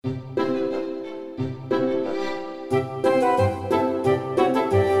I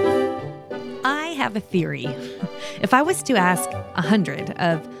have a theory. If I was to ask 100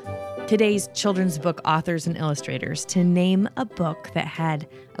 of today's children's book authors and illustrators to name a book that had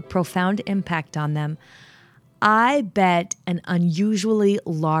a profound impact on them, I bet an unusually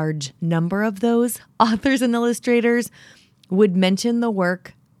large number of those authors and illustrators would mention the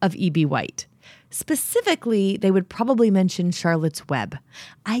work of E.B. White. Specifically, they would probably mention Charlotte's Web.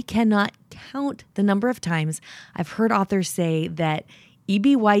 I cannot count the number of times I've heard authors say that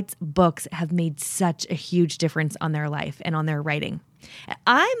E.B. White's books have made such a huge difference on their life and on their writing.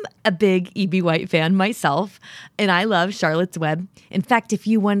 I'm a big E.B. White fan myself, and I love Charlotte's Web. In fact, if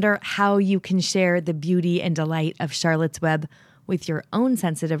you wonder how you can share the beauty and delight of Charlotte's Web with your own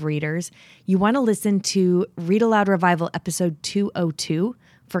sensitive readers, you want to listen to Read Aloud Revival episode 202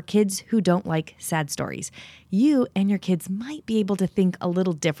 for kids who don't like sad stories. You and your kids might be able to think a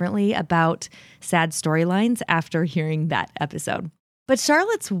little differently about sad storylines after hearing that episode. But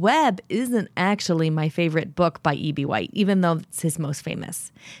Charlotte's Web isn't actually my favorite book by E.B. White, even though it's his most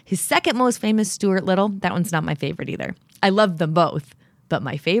famous. His second most famous, Stuart Little, that one's not my favorite either. I love them both, but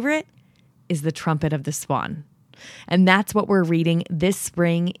my favorite is The Trumpet of the Swan. And that's what we're reading this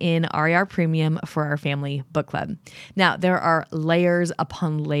spring in RER Premium for our family book club. Now, there are layers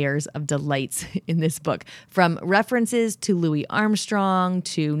upon layers of delights in this book, from references to Louis Armstrong,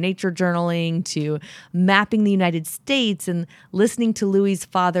 to nature journaling, to mapping the United States and listening to Louis's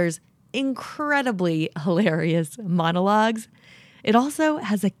father's incredibly hilarious monologues. It also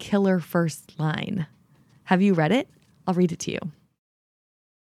has a killer first line. Have you read it? I'll read it to you.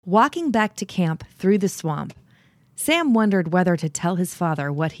 Walking back to camp through the swamp, Sam wondered whether to tell his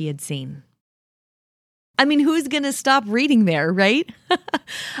father what he had seen. I mean, who's going to stop reading there, right?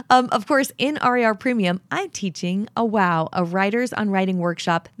 Of course, in RER Premium, I'm teaching a Writers on Writing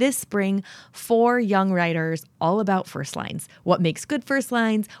workshop this spring for young writers, all about first lines. What makes good first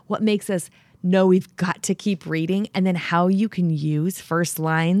lines, what makes us know we've got to keep reading, and then how you can use first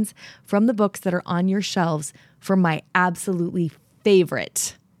lines from the books that are on your shelves for my absolutely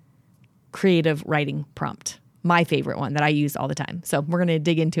favorite creative writing prompt. My favorite one that I use all the time. So we're going to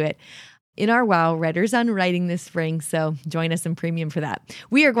dig into it in our Writers on Writing this spring. So join us in Premium for that.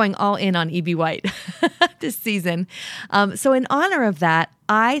 We are going all in on E.B. White this season. So in honor of that,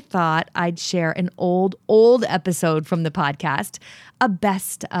 I thought I'd share an old episode from the podcast, a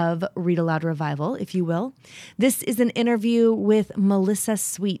best of Read Aloud Revival, if you will. This is an interview with Melissa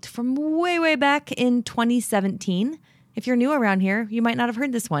Sweet from way back in 2017. If you're new around here, you might not have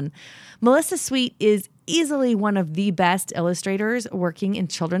heard this one. Melissa Sweet is easily one of the best illustrators working in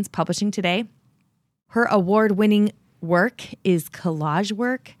children's publishing today. Her award-winning work is collage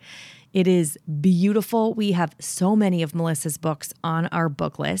work. It is beautiful. We have so many of Melissa's books on our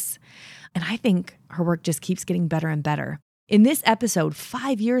book list, and I think her work just keeps getting better and better. In this episode,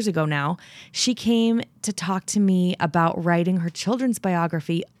 5 years ago now, she came to talk to me about writing her children's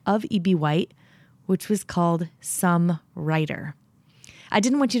biography of E.B. White, which was called Some Writer. I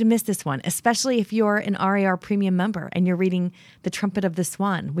didn't want you to miss this one, especially if you're an RER Premium member and you're reading The Trumpet of the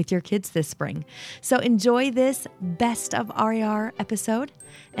Swan with your kids this spring. So enjoy this best of RER episode,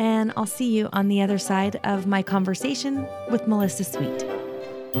 and I'll see you on the other side of my conversation with Melissa Sweet.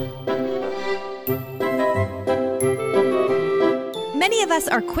 Many of us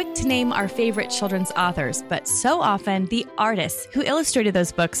are quick to name our favorite children's authors, but so often the artists who illustrated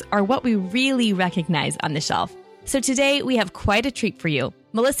those books are what we really recognize on the shelf. So today we have quite a treat for you.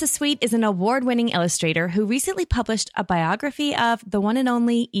 Melissa Sweet is an award-winning illustrator who recently published a biography of the one and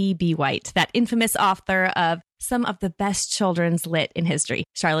only E.B. White, that infamous author of some of the best children's lit in history: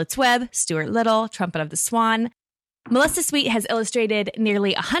 Charlotte's Web, Stuart Little, Trumpet of the Swan. Melissa Sweet has illustrated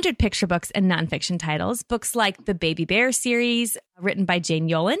nearly 100 picture books and nonfiction titles, books like the Baby Bear series, written by Jane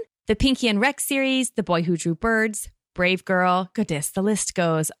Yolen, the Pinky and Rex series, The Boy Who Drew Birds, Brave Girl. Goodness, the list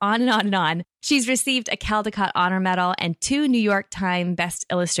goes on and on and on. She's received a Caldecott Honor Medal and 2 New York Times Best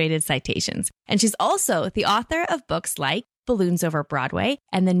Illustrated citations. And she's also the author of books like Balloons Over Broadway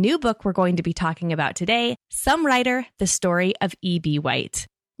and the new book we're going to be talking about today, Some Writer, The Story of E.B. White.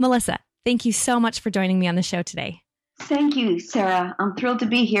 Melissa, thank you so much for joining me on the show today. Thank you, Sarah. I'm thrilled to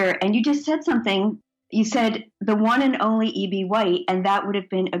be here. And you just said something. You said the one and only E.B. White, and that would have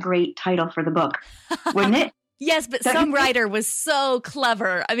been a great title for the book, wouldn't it? Yes, but Some Writer was so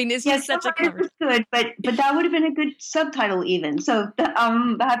clever. I mean, it's just such a clever. Was good, but that would have been a good subtitle even. So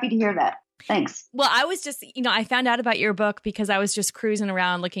I'm happy to hear that. Thanks. Well, I was just, I found out about your book because I was just cruising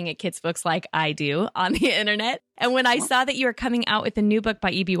around looking at kids' books like I do on the internet. And when I saw that you were coming out with a new book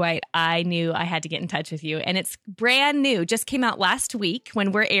by E.B. White, I knew I had to get in touch with you. And it's brand new. Just came out last week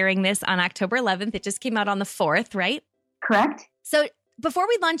when we're airing this on October 11th. It just came out on the 4th, right? Correct. So before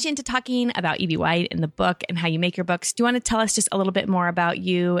we launch into talking about E.B. White and the book and how you make your books, do you want to tell us just a little bit more about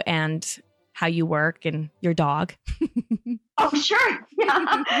you and how you work and your dog? Oh, sure.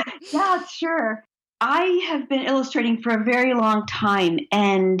 Yeah, sure. I have been illustrating for a very long time.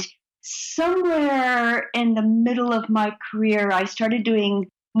 And somewhere in the middle of my career, I started doing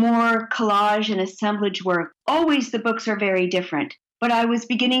more collage and assemblage work. Always the books are very different. But I was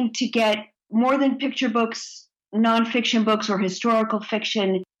beginning to get more than picture books, nonfiction books, or historical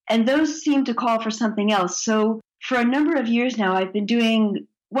fiction. And those seemed to call for something else. So for a number of years now, I've been doing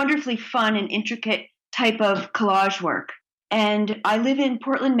wonderfully fun and intricate type of collage work. And I live in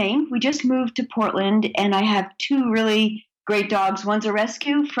Portland, Maine. We just moved to Portland, and I have two really great dogs. One's a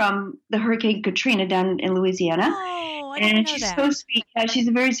rescue from the Hurricane Katrina down in Louisiana. Oh, I didn't know she's that. So sweet. Yeah, she's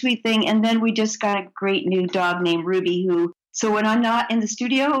a very sweet thing. And then we just got a great new dog named Ruby, so when I'm not in the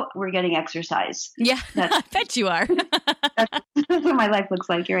studio, we're getting exercise. Yeah, I bet you are. That's what my life looks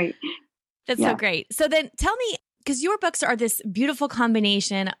like. You're right. That's so great. So then tell me, because your books are this beautiful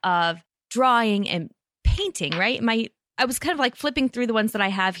combination of drawing and painting, right? I was kind of like flipping through the ones that I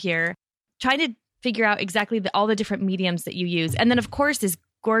have here, trying to figure out exactly all the different mediums that you use. And then, of course, this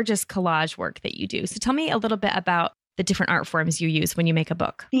gorgeous collage work that you do. So tell me a little bit about the different art forms you use when you make a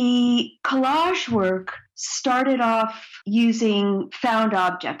book. The collage work started off using found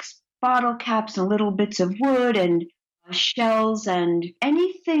objects, bottle caps and little bits of wood and shells and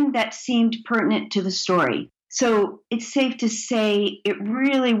anything that seemed pertinent to the story. So it's safe to say it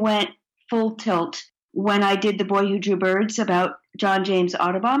really went full tilt when I did The Boy Who Drew Birds about John James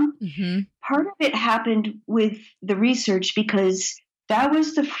Audubon. Mm-hmm. Part of it happened with the research because that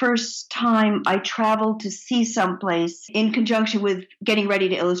was the first time I traveled to see someplace in conjunction with getting ready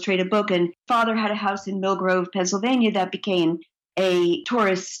to illustrate a book. And Father had a house in Mill Grove, Pennsylvania that became a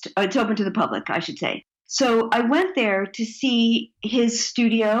tourist, it's open to the public, I should say. So I went there to see his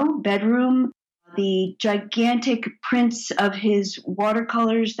studio, bedroom, the gigantic prints of his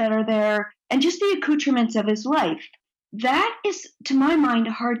watercolors that are there, and just the accoutrements of his life. That is, to my mind,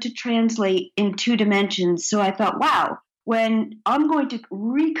 hard to translate in 2 dimensions. So I thought, wow, when I'm going to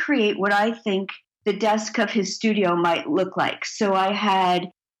recreate what I think the desk of his studio might look like. So I had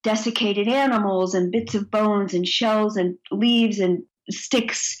desiccated animals and bits of bones and shells and leaves and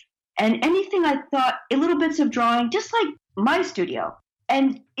sticks and anything I thought, little bits of drawing, just like my studio.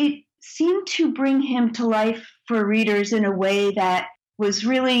 And it seemed to bring him to life for readers in a way that was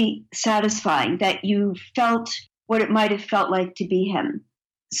really satisfying, that you felt what it might have felt like to be him.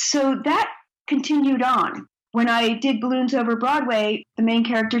 So that continued on. When I did Balloons Over Broadway, the main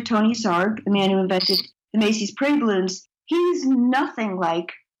character, Tony Sarg, the man who invented the Macy's Parade balloons, he's nothing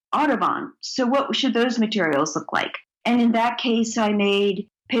like Audubon. So what should those materials look like? And in that case, I made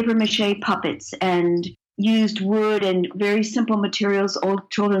papier-mâché puppets and used wood and very simple materials, old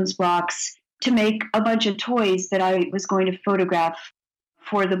children's blocks, to make a bunch of toys that I was going to photograph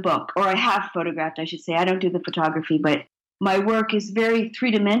for the book. Or I have photographed, I should say. I don't do the photography, but my work is very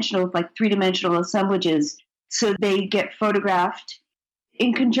three-dimensional, with like three-dimensional assemblages. So they get photographed.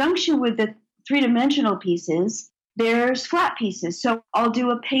 In conjunction with the three-dimensional pieces, there's flat pieces. So I'll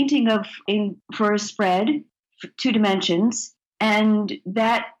do a painting for a spread, for 2 dimensions, and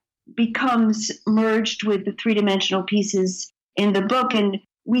that becomes merged with the three-dimensional pieces in the book. And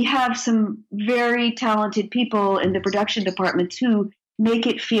we have some very talented people in the production department who make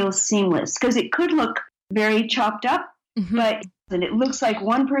it feel seamless, because it could look very chopped up, but and it looks like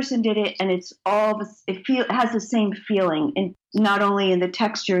one person did it, and it's all it has the same feeling, and not only in the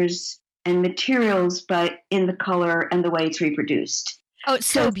textures and materials, but in the color and the way it's reproduced. Oh, it's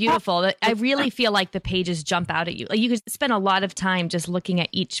so beautiful. I really feel like the pages jump out at you. Like you could spend a lot of time just looking at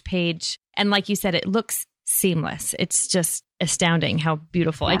each page, and like you said, it looks seamless. It's just astounding how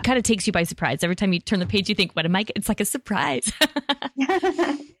beautiful. Yeah. It kind of takes you by surprise. Every time you turn the page, you think, what am I? It's like a surprise.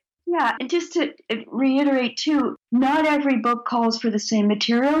 Yeah, and just to reiterate too, not every book calls for the same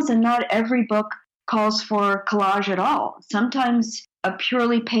materials, and not every book calls for collage at all. Sometimes a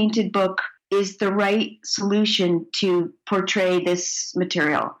purely painted book is the right solution to portray this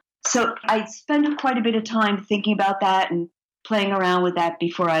material. So I spend quite a bit of time thinking about that and playing around with that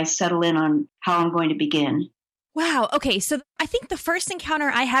before I settle in on how I'm going to begin. Wow. Okay. So I think the first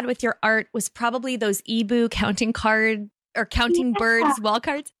encounter I had with your art was probably those Ebu counting birds wall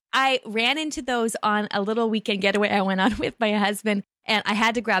cards. I ran into those on a little weekend getaway I went on with my husband. and I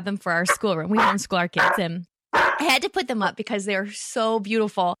had to grab them for our schoolroom. We homeschool our kids, and I had to put them up because they're so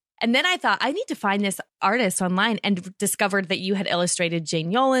beautiful. And then I thought, I need to find this artist online, and discovered that you had illustrated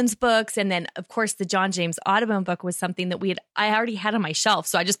Jane Yolen's books. And then, of course, the John James Audubon book was something that I already had on my shelf.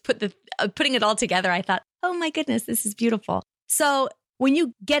 So I just putting it all together, I thought, oh my goodness, this is beautiful. So when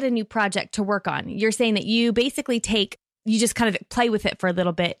you get a new project to work on, you're saying that you basically you just kind of play with it for a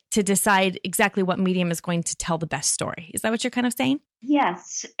little bit to decide exactly what medium is going to tell the best story. Is that what you're kind of saying?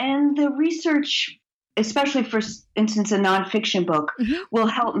 Yes. And the research, especially for instance, a nonfiction book, will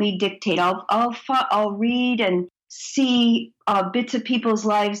help me dictate. I'll read and see bits of people's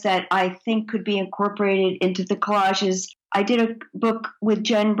lives that I think could be incorporated into the collages. I did a book with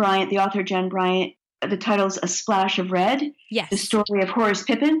Jen Bryant, the author Jen Bryant. The title's A Splash of Red, yes. The story of Horace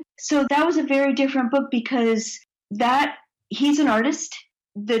Pippin. So that was a very different book because he's an artist.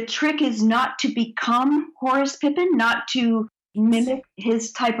 The trick is not to become Horace Pippin, not to mimic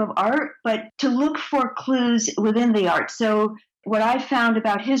his type of art, but to look for clues within the art. So what I found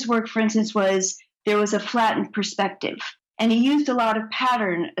about his work, for instance, was there was a flattened perspective. And he used a lot of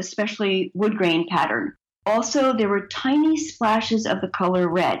pattern, especially wood grain pattern. Also, there were tiny splashes of the color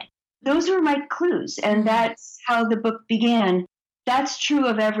red. Those were my clues, and that's how the book began. That's true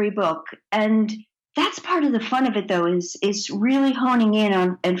of every book. And that's part of the fun of it, though, is really honing in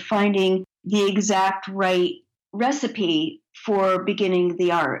on and finding the exact right recipe for beginning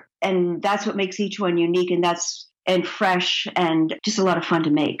the art. And that's what makes each one unique and fresh and just a lot of fun to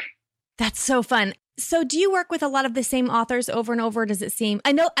make. That's so fun. So do you work with a lot of the same authors over and over? Does it seem?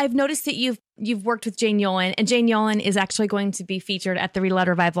 I know I've noticed that you've worked with Jane Yolen, and Jane Yolen is actually going to be featured at the Read Aloud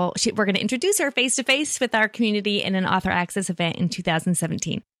Revival. We're going to introduce her face to face with our community in an author access event in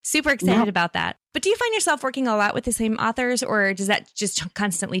 2017. Super excited about that. But do you find yourself working a lot with the same authors, or does that just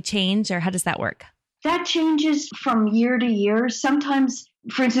constantly change, or how does that work? That changes from year to year. Sometimes,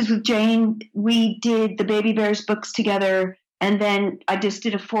 for instance, with Jane, we did the Baby Bears books together, and then I just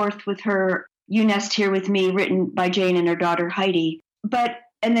did a fourth with her, You Nest Here With Me, written by Jane and her daughter Heidi.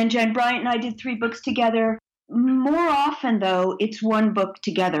 And then Jen Bryant and I did 3 books together. More often, though, it's one book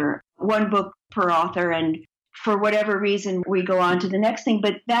together, one book per author, and for whatever reason, we go on to the next thing.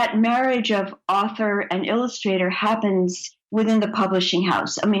 But that marriage of author and illustrator happens within the publishing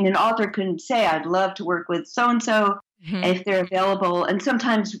house. I mean, an author can say, I'd love to work with so-and-so if they're available, and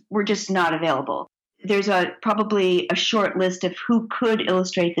sometimes we're just not available. There's probably a short list of who could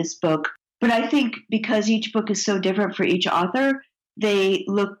illustrate this book. But I think because each book is so different for each author, they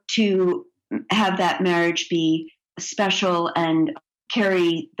look to have that marriage be special and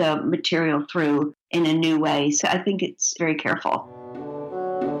carry the material through in a new way. So I think it's very careful.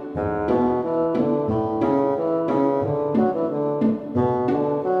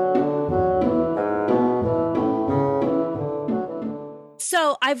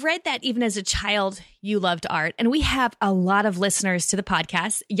 So I've read that even as a child, you loved art. And we have a lot of listeners to the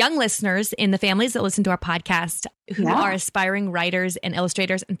podcast, young listeners in the families that listen to our podcast who are aspiring writers and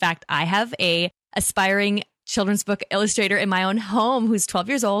illustrators. In fact, I have a aspiring children's book illustrator in my own home who's 12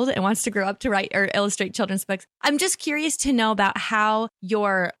 years old and wants to grow up to write or illustrate children's books. I'm just curious to know about how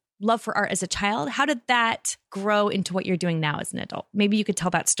your love for art as a child, how did that grow into what you're doing now as an adult? Maybe you could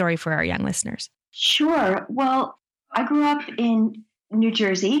tell that story for our young listeners. Sure. Well, I grew up in New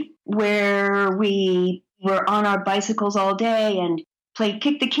Jersey, where we were on our bicycles all day and played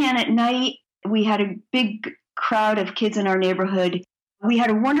kick the can at night. We had a big crowd of kids in our neighborhood. We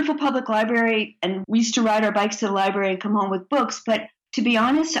had a wonderful public library, and we used to ride our bikes to the library and come home with books. But to be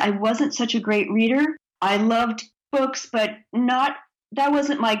honest, I wasn't such a great reader. I loved books, but that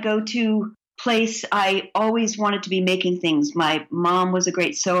wasn't my go-to place. I always wanted to be making things. My mom was a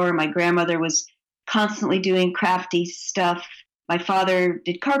great sewer. My grandmother was constantly doing crafty stuff. My father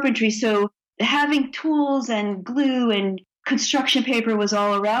did carpentry, so having tools and glue and construction paper was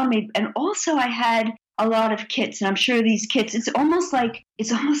all around me. And also I had a lot of kits, and I'm sure these kits, it's almost like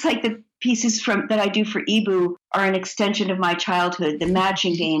the pieces that I do for Ibu are an extension of my childhood, the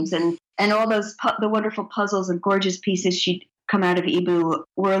matching games and all those the wonderful puzzles and gorgeous pieces she'd come out of Ibu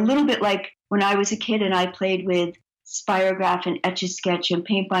were a little bit like when I was a kid and I played with Spirograph and Etch-a-Sketch and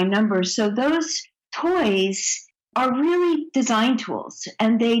paint by numbers. So those toys are really design tools,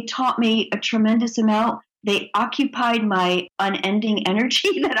 and they taught me a tremendous amount. They occupied my unending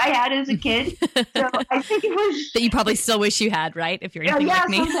energy that I had as a kid. So I think it was... that you probably still wish you had, right? If you're anything like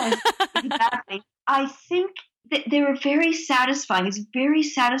me. Sometimes. Exactly. I think that they were very satisfying. It's very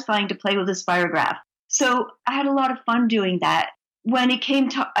satisfying to play with a Spirograph. So I had a lot of fun doing that. When it came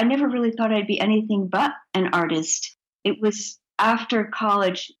to... I never really thought I'd be anything but an artist. It was after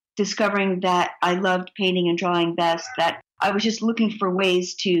college, discovering that I loved painting and drawing best, that I was just looking for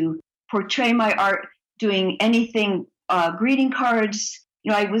ways to portray my art, doing anything, greeting cards.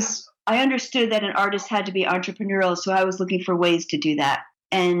 I understood that an artist had to be entrepreneurial, so I was looking for ways to do that.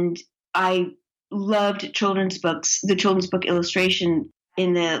 And I loved children's books. The children's book illustration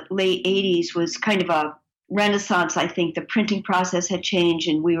in the late 80s was kind of a renaissance. I think the printing process had changed,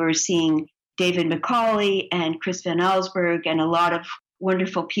 and we were seeing David Macaulay and Chris Van Allsburg and a lot of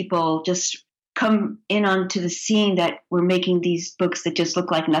wonderful people just come in onto the scene that were making these books that just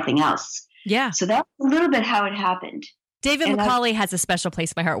look like nothing else. Yeah. So that's a little bit how it happened. David Macaulay has a special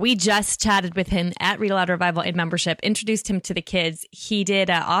place in my heart. We just chatted with him at Read Aloud Revival in membership, introduced him to the kids. He did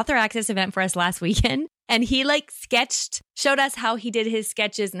an author access event for us last weekend, and he showed us how he did his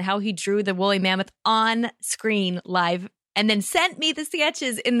sketches and how he drew the woolly mammoth on screen live, and then sent me the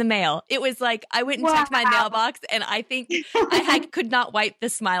sketches in the mail. It was like, I went and checked my mailbox, and I think I could not wipe the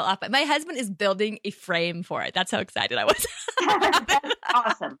smile off. My husband is building a frame for it. That's how excited I was. That's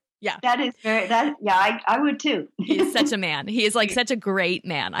awesome. Yeah. That is I would too. He is such a man. He is like such a great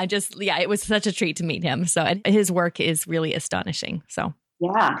man. It was such a treat to meet him. So his work is really astonishing. So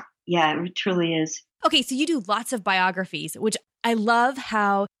yeah, it truly is. Okay. So you do lots of biographies, which I love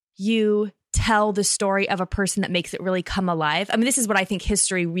how you tell the story of a person that makes it really come alive. I mean, this is what I think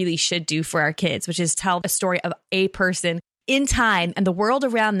history really should do for our kids, which is tell a story of a person in time and the world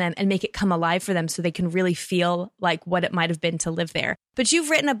around them and make it come alive for them so they can really feel like what it might have been to live there. But you've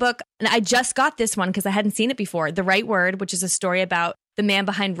written a book, and I just got this one because I hadn't seen it before, The Right Word, which is a story about the man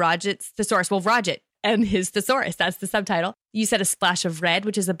behind Roget's Thesaurus. Well, Roget and his thesaurus, that's the subtitle. You said A Splash of Red,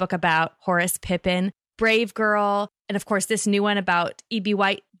 which is a book about Horace Pippin, Brave Girl, and of course this new one about E.B.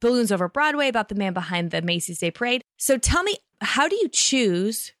 White, Balloons Over Broadway, about the man behind the Macy's Day Parade. So tell me, how do you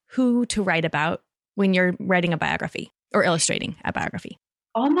choose who to write about when you're writing a biography or illustrating a biography?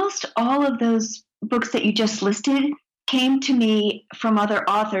 Almost all of those books that you just listed came to me from other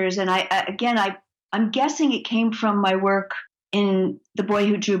authors. And I'm guessing it came from my work in The Boy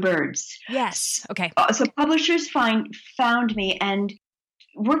Who Drew Birds. Yes. Okay. So publishers found me, and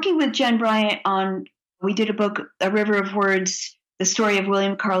working with Jen Bryant we did a book, A River of Words, the story of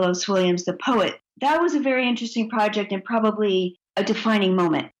William Carlos Williams, the poet. That was a very interesting project and probably a defining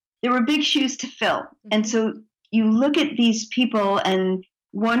moment. There were big shoes to fill. Mm-hmm. And so you look at these people and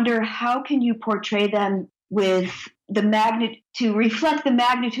wonder, how can you portray them with to reflect the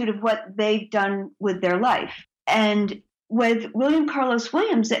magnitude of what they've done with their life. And with William Carlos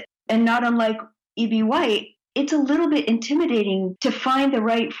Williams, and not unlike E.B. White, it's a little bit intimidating to find the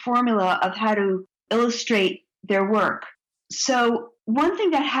right formula of how to illustrate their work. So one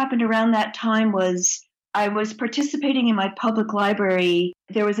thing that happened around that time was I was participating in my public library.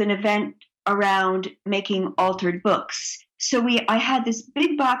 There was an event around making altered books. So I had this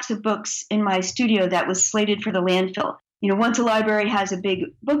big box of books in my studio that was slated for the landfill. Once a library has a big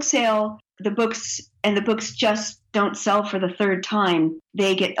book sale, the books just don't sell for the third time.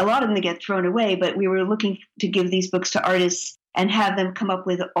 A lot of them get thrown away, but we were looking to give these books to artists and have them come up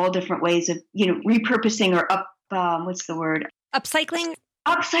with all different ways of, repurposing or what's the word? Upcycling?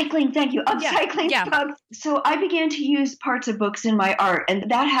 Upcycling, thank you. Upcycling. Yeah. So I began to use parts of books in my art,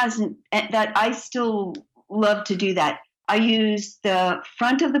 and that I still love to do that. I use the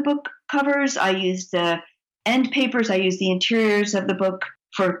front of the book covers, I use the end papers, I use the interiors of the book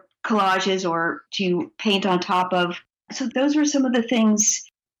for collages or to paint on top of. So those were some of the things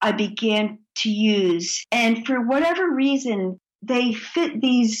I began to use. And for whatever reason, they fit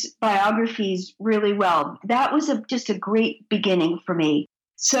these biographies really well. That was just a great beginning for me.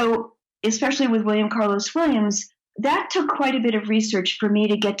 So especially with William Carlos Williams, that took quite a bit of research for me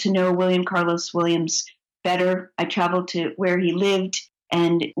to get to know William Carlos Williams better. I traveled to where he lived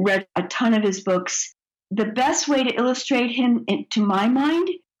and read a ton of his books. The best way to illustrate him, to my mind,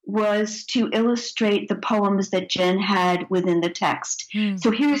 was to illustrate the poems that Jen had within the text.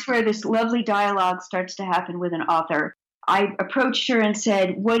 So here's where this lovely dialogue starts to happen with an author. I approached her and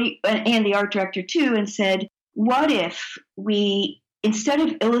said, and the art director too, and said, what if we, instead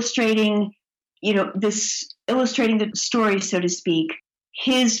of illustrating the story, so to speak,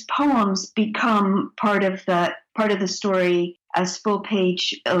 his poems become part of the story as full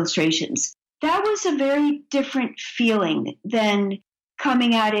page illustrations. That was a very different feeling than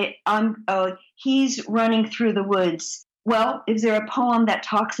coming at it he's running through the woods. Well, is there a poem that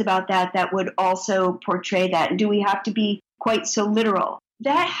talks about that would also portray that? And do we have to be quite so literal?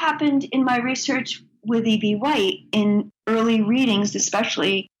 That happened in my research with E.B. White in early readings,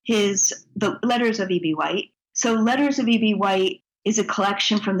 especially the Letters of E.B. White. So Letters of E.B. White is a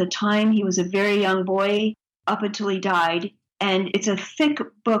collection from the time he was a very young boy up until he died. And it's a thick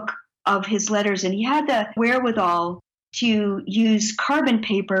book of his letters. And he had the wherewithal to use carbon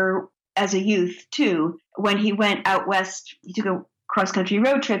paper as a youth too. When he went out west, he took a cross-country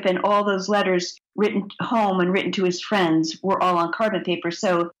road trip, and all those letters written home and written to his friends were all on carbon paper.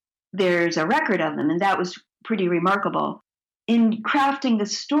 So there's a record of them, and that was pretty remarkable. In crafting the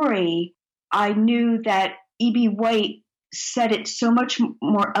story, I knew that E.B. White said it so much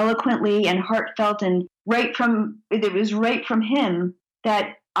more eloquently and heartfelt, and it was right from him,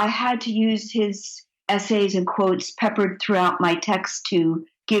 that I had to use his essays and quotes peppered throughout my text to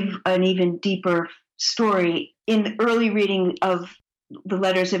give an even deeper story. In the early reading of the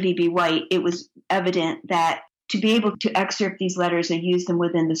letters of E.B. White, it was evident that to be able to excerpt these letters and use them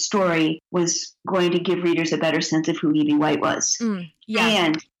within the story was going to give readers a better sense of who E.B. White was.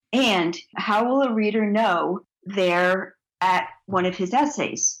 Yeah. And how will a reader know they're at one of his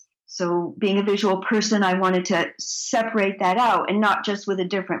essays? So being a visual person, I wanted to separate that out, and not just with a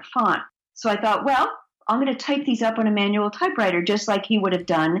different font. So I thought, well, I'm going to type these up on a manual typewriter, just like he would have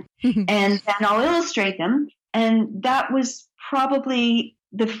done, and then I'll illustrate them. And that was probably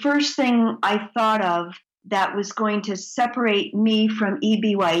the first thing I thought of that was going to separate me from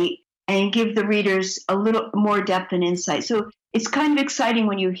E.B. White and give the readers a little more depth and insight. So it's kind of exciting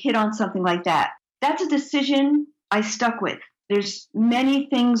when you hit on something like that. That's a decision I stuck with. There's many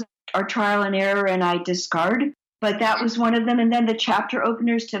things are trial and error and I discard, but that was one of them. And then the chapter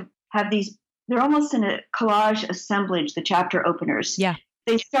openers, to have these, they're almost in a collage assemblage, the chapter openers. Yeah.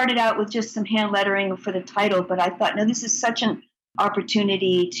 They started out with just some hand lettering for the title, but I thought, no, this is such an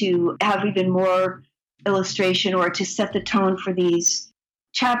opportunity to have even more illustration or to set the tone for these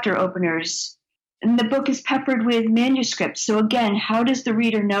chapter openers. And the book is peppered with manuscripts. So again, how does the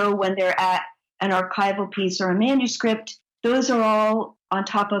reader know when they're at an archival piece or a manuscript? Those are all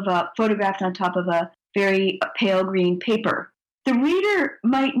photographed on top of a very pale green paper. The reader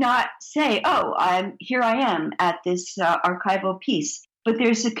might not say, oh, here I am at this archival piece, but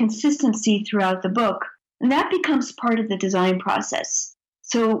there's a consistency throughout the book, and that becomes part of the design process.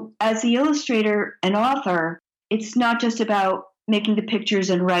 So as the illustrator and author, it's not just about making the pictures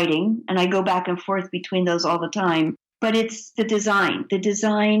and writing, and I go back and forth between those all the time, but it's the design. The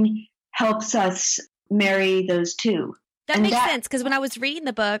design helps us marry those two. That makes sense, because when I was reading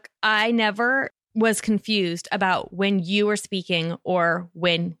the book, I never was confused about when you were speaking or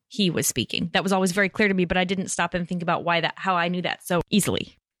when he was speaking. That was always very clear to me, but I didn't stop and think about how I knew that so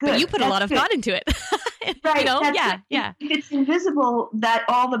easily. Good. But you put a lot of thought into it. Right. Yeah. If it's invisible, that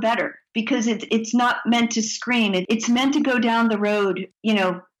all the better, because it's not meant to scream. It's meant to go down the road,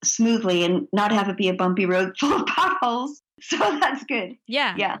 smoothly and not have it be a bumpy road full of potholes. So that's good.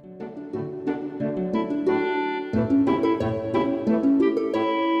 Yeah. Yeah.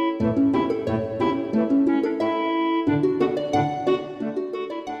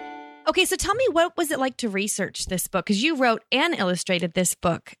 Okay, so tell me, what was it like to research this book? Because you wrote and illustrated this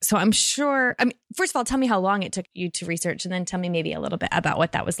book. So I'm sure, first of all, tell me how long it took you to research, and then tell me maybe a little bit about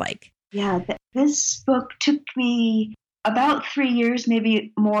what that was like. Yeah, this book took me about 3 years,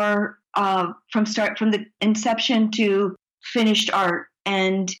 maybe more, from the inception to finished art.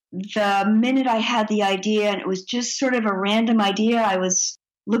 And the minute I had the idea, and it was just sort of a random idea, I was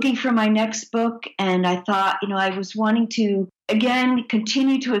looking for my next book, and I thought, I was wanting to, again,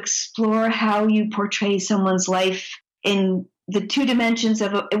 continue to explore how you portray someone's life in the two dimensions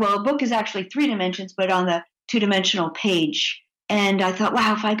of a book is actually 3 dimensions, but on the 2-dimensional page. And I thought,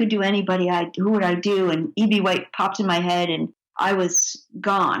 wow, if I could do anybody, who would I do? And E.B. White popped in my head, and I was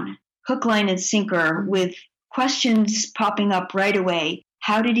gone, hook, line, and sinker, with questions popping up right away.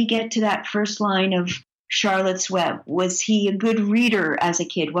 How did he get to that first line of Charlotte's Web? Was he a good reader as a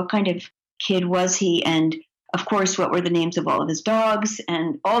kid? What kind of kid was he? And of course, what were the names of all of his dogs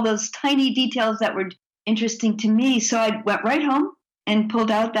and all those tiny details that were interesting to me? So I went right home and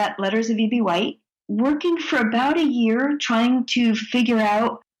pulled out that Letters of E.B. White, working for about a year, trying to figure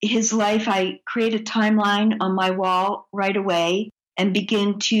out his life. I create a timeline on my wall right away and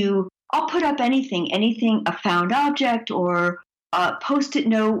I'll put up anything, a found object or a Post-it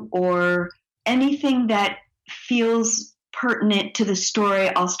note or anything that feels pertinent to the story.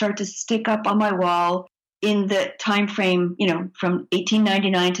 I'll start to stick up on my wall in the time frame, from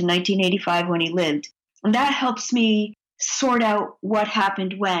 1899 to 1985 when he lived. And that helps me sort out what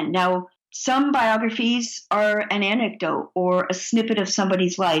happened when. Now, some biographies are an anecdote or a snippet of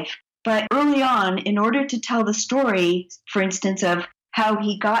somebody's life. But early on, in order to tell the story, for instance, of how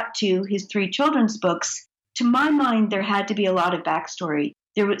he got to his 3 children's books, to my mind, there had to be a lot of backstory.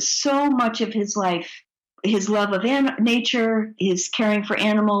 There was so much of his life, his love of nature, his caring for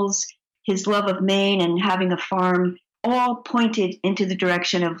animals, his love of Maine and having a farm, all pointed into the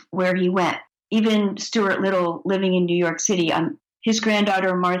direction of where he went. even Stuart Little living in New York City, his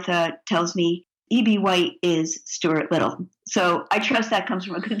granddaughter Martha tells me E.B. White is Stuart Little. So I trust that comes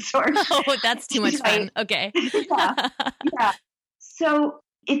from a good source. Oh, that's too much fun. Okay. Yeah. So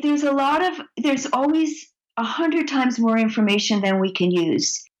if there's always 100 times more information than we can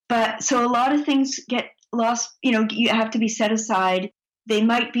use. But so a lot of things get lost, you have to be set aside. They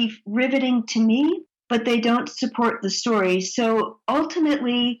might be riveting to me, but they don't support the story. So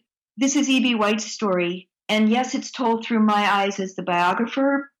ultimately, this is E.B. White's story. And yes, it's told through my eyes as the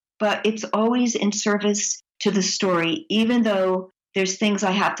biographer, but it's always in service to the story, even though there's things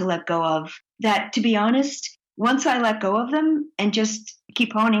I have to let go of that, to be honest, once I let go of them and just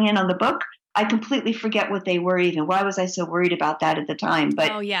keep honing in on the book, I completely forget what they were even. Why was I so worried about that at the time? But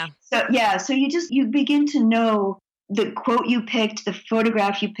so you begin to know the quote you picked, the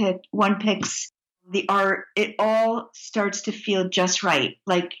photograph you picked, one picks, the art, it all starts to feel just right.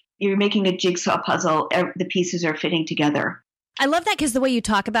 Like you're making a jigsaw puzzle, the pieces are fitting together. I love that because the way you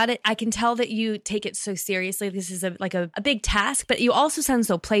talk about it, I can tell that you take it so seriously. This is a big task, but you also sound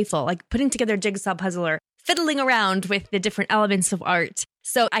so playful, like putting together a jigsaw puzzle or fiddling around with the different elements of art.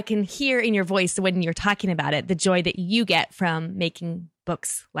 So I can hear in your voice when you're talking about it, the joy that you get from making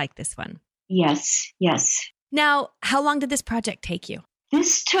books like this one. Yes. Now, how long did this project take you?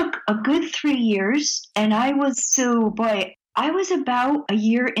 This took a good 3 years. And I was about a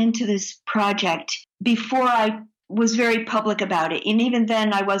year into this project before I was very public about it. And even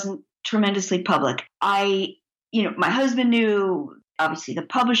then I wasn't tremendously public. My husband knew, obviously the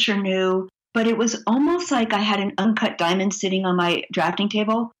publisher knew, but it was almost like I had an uncut diamond sitting on my drafting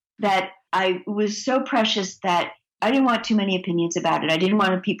table that I was so precious that I didn't want too many opinions about it. I didn't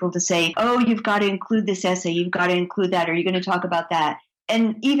want people to say, oh, you've got to include this essay, you've got to include that, or you're going to talk about that.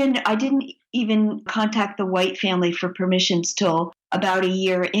 And I didn't even contact the White family for permissions till about a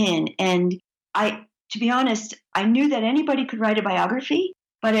year in. And to be honest, I knew that anybody could write a biography,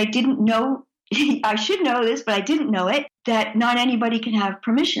 but I didn't know, I should know this, but I didn't know it, that not anybody can have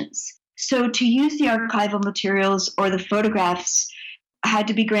permissions. So to use the archival materials or the photographs had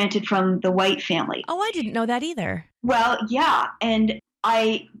to be granted from the White family. Oh, I didn't know that either. Well, yeah. And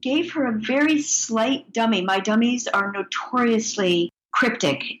I gave her a very slight dummy. My dummies are notoriously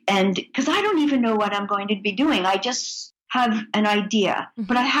cryptic. And because I don't even know what I'm going to be doing, I just have an idea. Mm-hmm.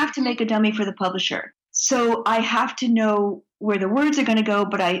 But I have to make a dummy for the publisher. So I have to know where the words are going to go,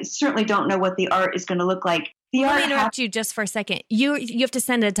 but I certainly don't know what the art is going to look like. Let me interrupt you just for a second. You have to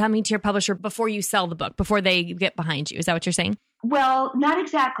send a dummy to your publisher before you sell the book, before they get behind you. Is that what you're saying? Well, not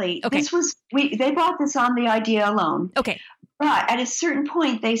exactly. Okay. They bought this on the idea alone. Okay. But at a certain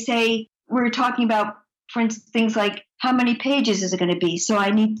point, they say, we're talking about, for instance, things like how many pages is it going to be?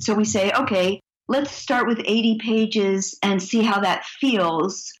 So we say, okay, let's start with 80 pages and see how that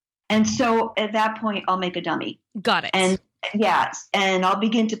feels. And so at that point, I'll make a dummy. Got it. And I'll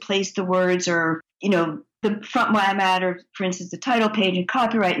begin to place the words or, the front matter, for instance, the title page and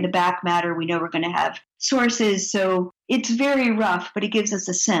copyright, and the back matter, we know we're going to have sources. So it's very rough, but it gives us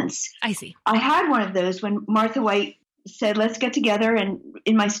a sense. I see. I had one of those when Martha White said, let's get together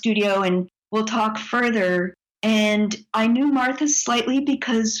in my studio and we'll talk further. And I knew Martha slightly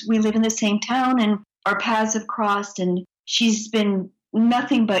because we live in the same town and our paths have crossed, and she's been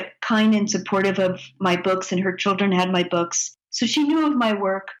nothing but kind and supportive of my books, and her children had my books. So she knew of my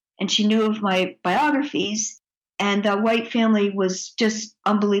work. And she knew of my biographies, and the White family was just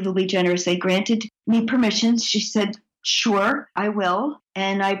unbelievably generous. They granted me permissions. She said, sure, I will.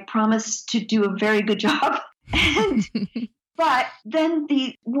 And I promised to do a very good job. But then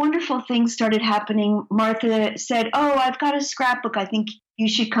the wonderful things started happening. Martha said, oh, I've got a scrapbook I think you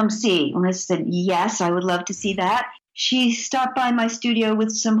should come see. And I said, yes, I would love to see that. She stopped by my studio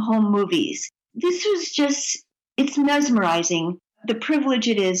with some home movies. This was it's mesmerizing. The privilege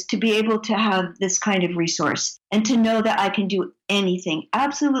it is to be able to have this kind of resource and to know that I can do anything,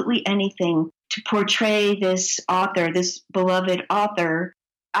 absolutely anything, to portray this author, this beloved author.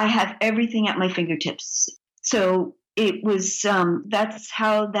 I have everything at my fingertips. So it was, that's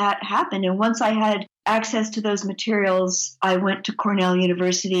how that happened. And once I had access to those materials, I went to Cornell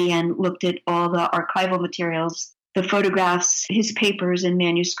University and looked at all the archival materials, the photographs, his papers and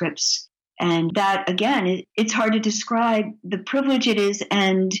manuscripts. And that, again, it's hard to describe the privilege it is,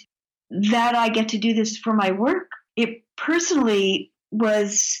 and that I get to do this for my work. It personally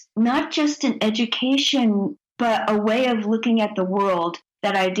was not just an education, but a way of looking at the world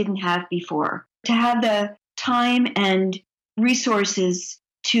that I didn't have before. To have the time and resources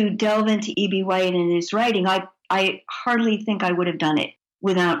to delve into E.B. White and his writing, I hardly think I would have done it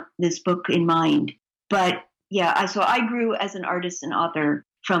without this book in mind. But yeah, so I grew as an artist and author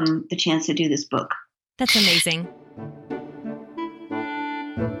from the chance to do this book. That's amazing.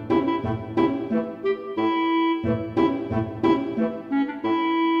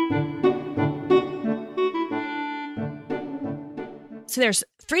 So there's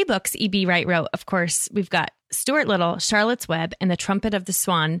 3 books E.B. White wrote. Of course, we've got Stuart Little, Charlotte's Web, and The Trumpet of the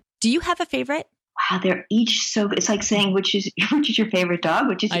Swan. Do you have a favorite? Wow, they're each so good. It's like saying which is your favorite dog,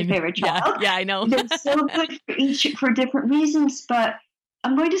 which is your favorite child. Yeah, I know. They're so good for each for different reasons, but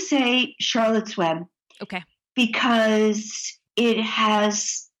I'm going to say Charlotte's Web. Okay. Because it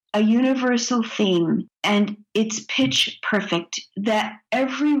has a universal theme and it's pitch perfect. That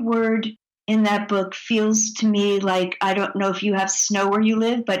every word in that book feels to me like, I don't know if you have snow where you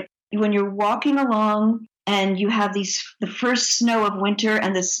live, but when you're walking along and you have the first snow of winter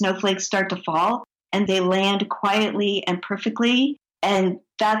and the snowflakes start to fall and they land quietly and perfectly. And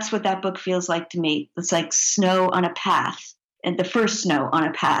that's what that book feels like to me. It's like snow on a path, and the first snow on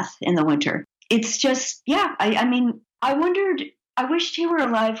a path in the winter. It's just, yeah, I mean, I wondered, I wished he were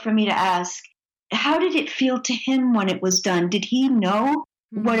alive for me to ask, how did it feel to him when it was done? Did he know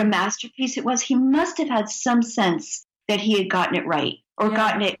what a masterpiece it was? He must have had some sense that he had gotten it right or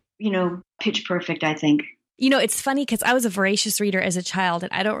gotten it, pitch perfect, I think. It's funny because I was a voracious reader as a child,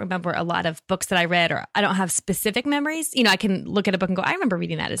 and I don't remember a lot of books that I read, or I don't have specific memories. I can look at a book and go, I remember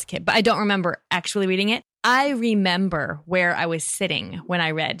reading that as a kid, but I don't remember actually reading it. I remember where I was sitting when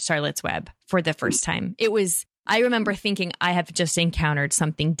I read Charlotte's Web for the first time. I remember thinking I have just encountered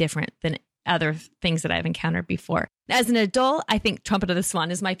something different than other things that I've encountered before. As an adult, I think Trumpet of the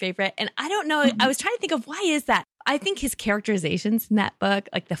Swan is my favorite. And I don't know, I was trying to think of why is that? I think his characterizations in that book,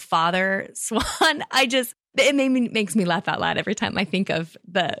 like the father swan, it makes me laugh out loud every time I think of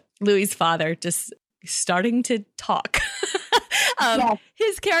Louis's father just starting to talk. Yes.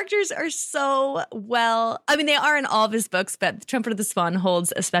 His characters are so they are in all of his books, but The Trumpet of the Swan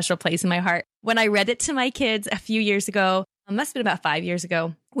holds a special place in my heart. When I read it to my kids a few years ago, it must have been about 5 years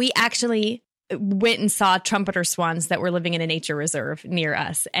ago, we actually went and saw trumpeter swans that were living in a nature reserve near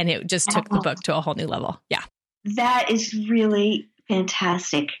us. And it just took the book to a whole new level. Yeah. That is really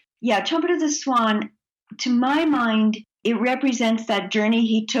fantastic. Yeah. Trumpet of the Swan, to my mind, it represents that journey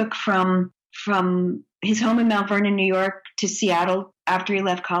he took from his home in Mount Vernon, New York to Seattle after he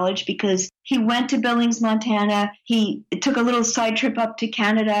left college, because he went to Billings, Montana. He took a little side trip up to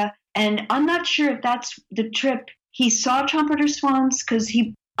Canada. And I'm not sure if that's the trip he saw trumpeter swans, because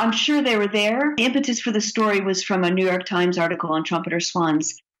I'm sure they were there. The impetus for the story was from a New York Times article on trumpeter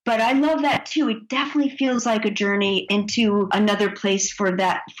swans. But I love that too. It definitely feels like a journey into another place for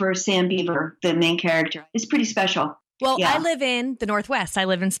Sam Beaver, the main character. It's pretty special. Well, yeah. I live in the Northwest. I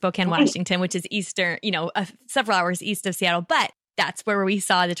live in Spokane, Washington, which is eastern, several hours east of Seattle. But that's where we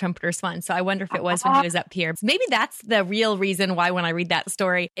saw the trumpeter swan. So I wonder if it was when he was up here. Maybe that's the real reason why when I read that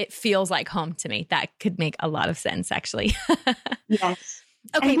story, it feels like home to me. That could make a lot of sense, actually. Yes.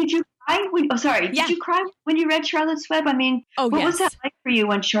 Okay. And did you cry? Did you cry when you read Charlotte's Web? I mean, what was that like for you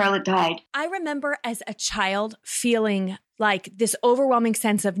when Charlotte died? I remember as a child feeling like this overwhelming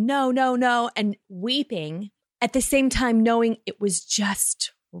sense of no, and weeping at the same time knowing it was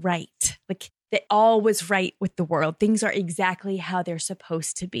just right. Like that all was right with the world. Things are exactly how they're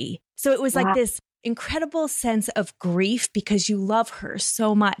supposed to be. So it was like this incredible sense of grief because you love her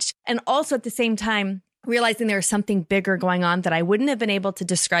so much. And also at the same time, realizing there was something bigger going on that I wouldn't have been able to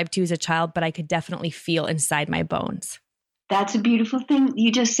describe to you as a child, but I could definitely feel inside my bones. That's a beautiful thing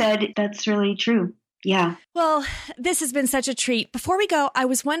you just said. That's really true. Yeah. Well, this has been such a treat. Before we go, I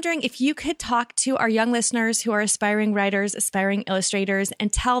was wondering if you could talk to our young listeners who are aspiring writers, aspiring illustrators,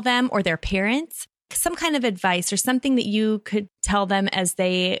 and tell them, or their parents, some kind of advice or something that you could tell them as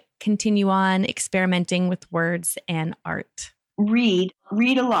they continue on experimenting with words and art. Read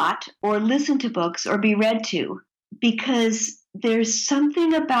a lot, or listen to books, or be read to, because there's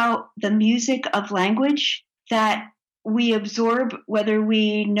something about the music of language that we absorb whether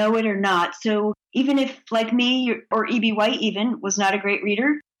we know it or not. So even if, like me or E.B. White even, was not a great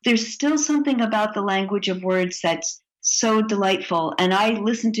reader, there's still something about the language of words that's so delightful. And I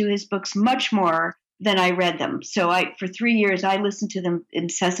listened to his books much more than I read them. So for 3 years, I listened to them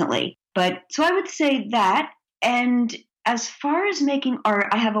incessantly. So I would say that. And as far as making art,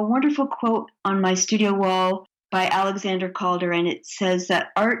 I have a wonderful quote on my studio wall by Alexander Calder, and it says that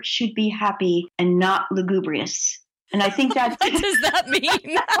art should be happy and not lugubrious. And I think that... What does that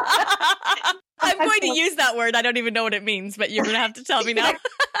mean? I'm going to use that word. I don't even know what it means, but you're going to have to tell me now. You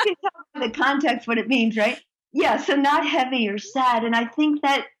can tell the context what it means, right? Yeah, so not heavy or sad. And I think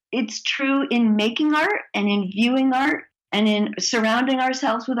that it's true in making art and in viewing art and in surrounding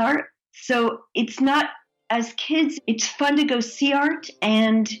ourselves with art. So it's not as kids, it's fun to go see art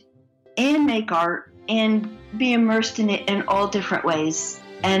and make art and be immersed in it in all different ways.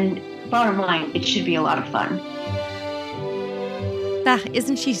 And bottom line, it should be a lot of fun.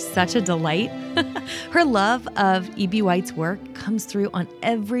 Isn't she such a delight? Her love of E.B. White's work comes through on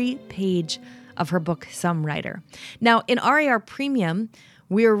every page of her book, Some Writer. Now, in RAR Premium,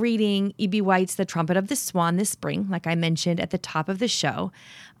 we're reading E.B. White's The Trumpet of the Swan this spring, like I mentioned at the top of the show.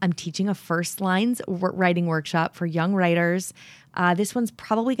 I'm teaching a first lines writing workshop for young writers. This one's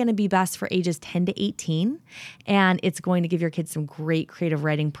probably going to be best for ages 10 to 18, and it's going to give your kids some great creative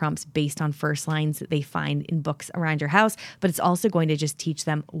writing prompts based on first lines that they find in books around your house, but it's also going to just teach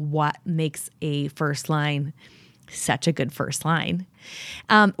them what makes a first line such a good first line.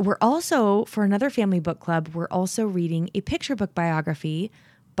 We're also, for another family book club, we're also reading a picture book biography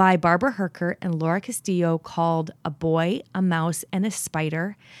by Barbara Herkert and Laura Castillo called A Boy, a Mouse, and a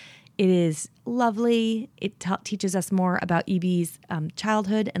Spider. It is lovely. It teaches us more about E.B.'s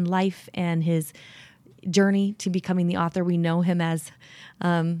childhood and life and his journey to becoming the author we know him as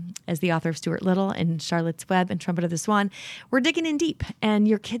the author of Stuart Little and Charlotte's Web and Trumpet of the Swan. We're digging in deep, and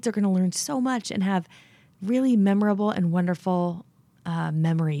your kids are going to learn so much and have really memorable and wonderful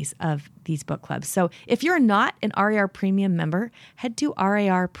memories of these book clubs. So if you're not an RAR Premium member, head to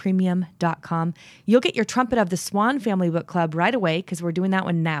rarpremium.com. You'll get your Trumpet of the Swan Family Book Club right away because we're doing that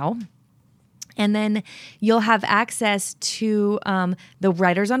one now. And then you'll have access to the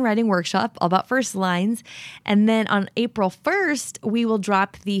Writers on Writing workshop, all about first lines. And then on April 1st, we will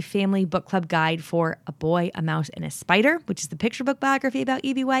drop the Family Book Club guide for A Boy, a Mouse, and a Spider, which is the picture book biography about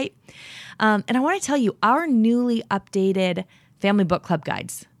E.B. White. And I want to tell you, our newly updated Family Book Club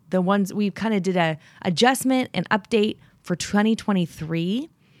guides, the ones we kind of did a adjustment and update for 2023.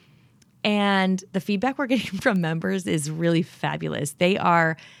 And the feedback we're getting from members is really fabulous.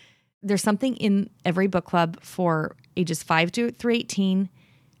 There's something in every book club for ages 5 through 18.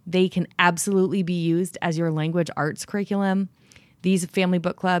 They can absolutely be used as your language arts curriculum. These family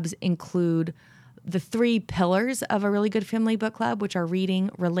book clubs include the 3 pillars of a really good family book club, which are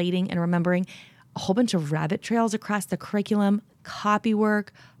reading, relating, and remembering. A whole bunch of rabbit trails across the curriculum,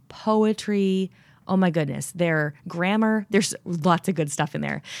 copywork, poetry. Oh my goodness, their grammar. There's lots of good stuff in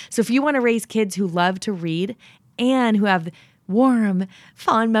there. So if you want to raise kids who love to read and who have warm,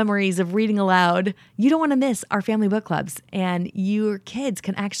 fond memories of reading aloud, you don't want to miss our family book clubs. And your kids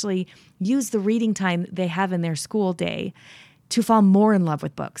can actually use the reading time they have in their school day to fall more in love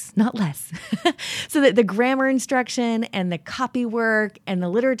with books, not less. So that the grammar instruction and the copy work and the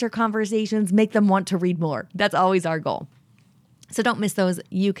literature conversations make them want to read more. That's always our goal. So don't miss those.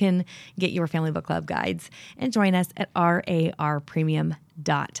 You can get your Family Book Club guides and join us at rarpremium.com.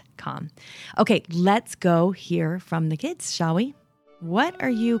 Okay, let's go hear from the kids, shall we? What are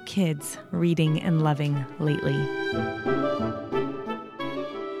you kids reading and loving lately?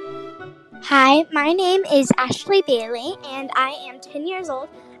 Hi, my name is Ashley Bailey, and I am 10 years old.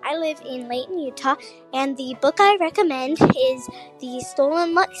 I live in Layton, Utah, and the book I recommend is the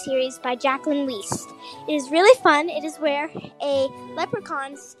Stolen Luck series by Jacqueline Wiest. It is really fun. It is where a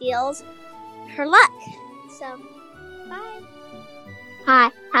leprechaun steals her luck. So, bye.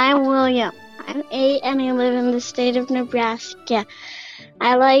 Hi, I'm William. I'm 8 and I live in the state of Nebraska.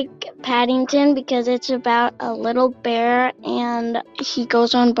 I like Paddington because it's about a little bear and he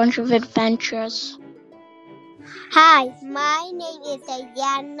goes on a bunch of adventures. Hi, my name is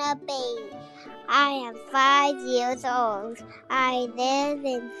Ayana Bay. I am 5 years old. I live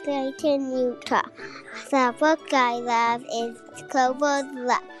in Layton, Utah. The book I love is Clover's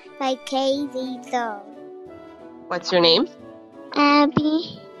Luck by K.Z. Thorne. What's your name?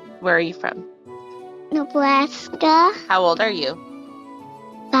 Abby, Where are you from? Nebraska, How old are you?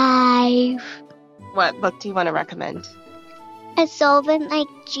 5. What book do you want to recommend? A Solvent Like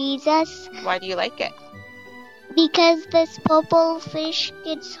Jesus, Why do you like it? because this purple fish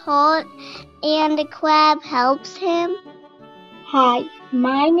gets hurt and the crab helps him. Hi,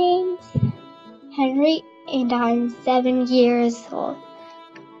 my name's Henry and I'm 7 years old.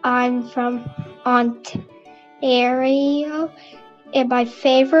 I'm from Ontario and my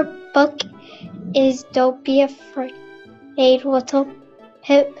favorite book is Don't Be Afraid, Little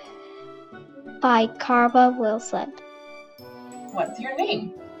Pip by Carva Wilson. What's your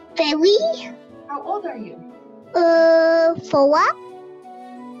name? Billy, How old are you? 4, Where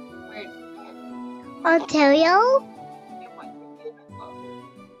Ontario, and what's your favorite book?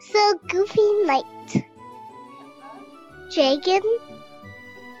 So Goofy Night, Dragon,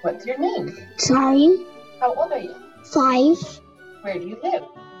 What's your name? Sorry, How old are you? 5, Where do you live?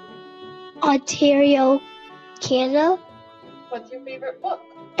 Ontario, Canada, What's your favorite book?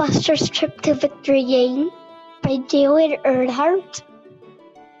 Buster's Trip to Victory Lane, by David Earnhardt.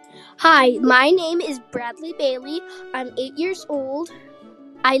 Hi, my name is Bradley Bailey. I'm 8 years old.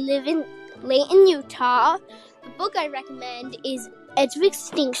 I live in Layton, Utah. The book I recommend is Edge of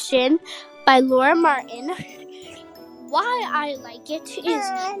Extinction by Laura Martin. Why I like it is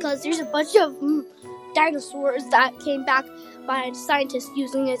because there's a bunch of dinosaurs that came back by scientists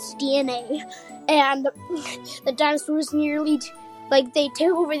using its DNA. And the dinosaurs nearly, they take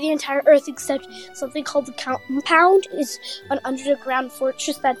over the entire Earth except something called the compound is an underground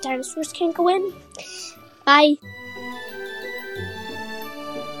fortress that dinosaurs can't go in. Bye.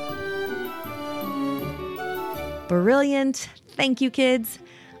 Brilliant. Thank you, kids.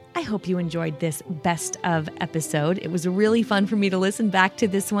 I hope you enjoyed this best of episode. It was really fun for me to listen back to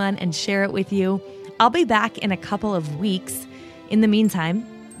this one and share it with you. I'll be back in a couple of weeks. In the meantime,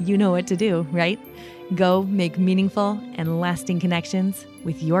 you know what to do, right? Go make meaningful and lasting connections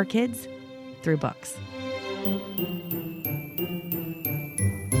with your kids through books.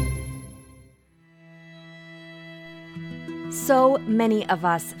 So many of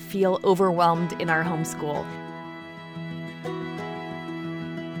us feel overwhelmed in our homeschool.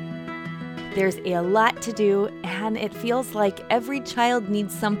 There's a lot to do, and it feels like every child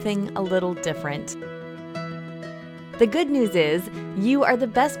needs something a little different. The good news is you are the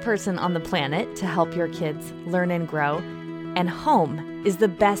best person on the planet to help your kids learn and grow, and home is the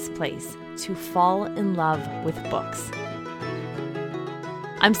best place to fall in love with books.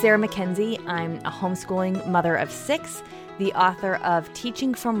 I'm Sarah Mackenzie. I'm a homeschooling mother of 6, the author of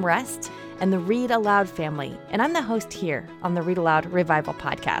Teaching from Rest and the Read Aloud Family, and I'm the host here on the Read Aloud Revival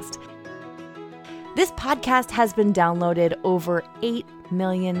podcast. This podcast has been downloaded over 8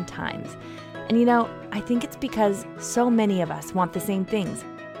 million times. And I think it's because so many of us want the same things.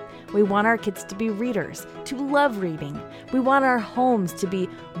 We want our kids to be readers, to love reading. We want our homes to be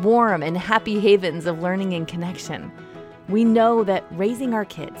warm and happy havens of learning and connection. We know that raising our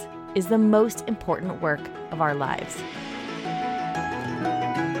kids is the most important work of our lives.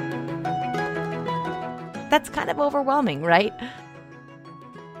 That's kind of overwhelming, right?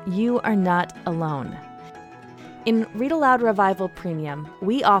 You are not alone. In Read Aloud Revival Premium,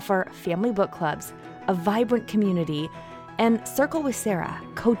 we offer family book clubs, a vibrant community, and Circle with Sarah,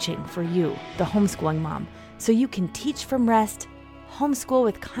 coaching for you, the homeschooling mom, so you can teach from rest, homeschool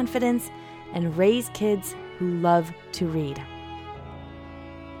with confidence, and raise kids who love to read.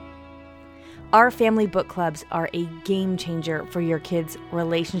 Our family book clubs are a game changer for your kids'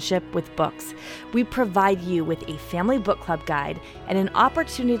 relationship with books. We provide you with a family book club guide and an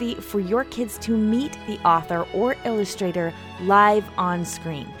opportunity for your kids to meet the author or illustrator live on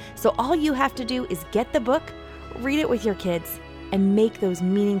screen. So all you have to do is get the book, read it with your kids, and make those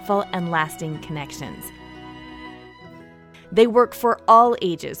meaningful and lasting connections. They work for all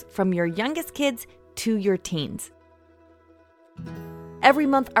ages, from your youngest kids to your teens. Every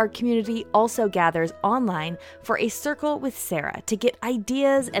month, our community also gathers online for a Circle with Sarah to get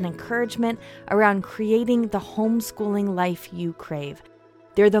ideas and encouragement around creating the homeschooling life you crave.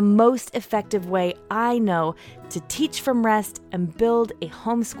 They're the most effective way I know to teach from rest and build a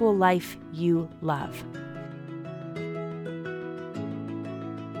homeschool life you love.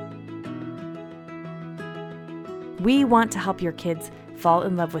 We want to help your kids fall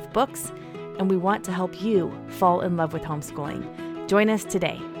in love with books, and we want to help you fall in love with homeschooling. Join us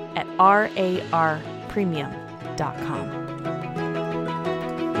today at RARpremium.com.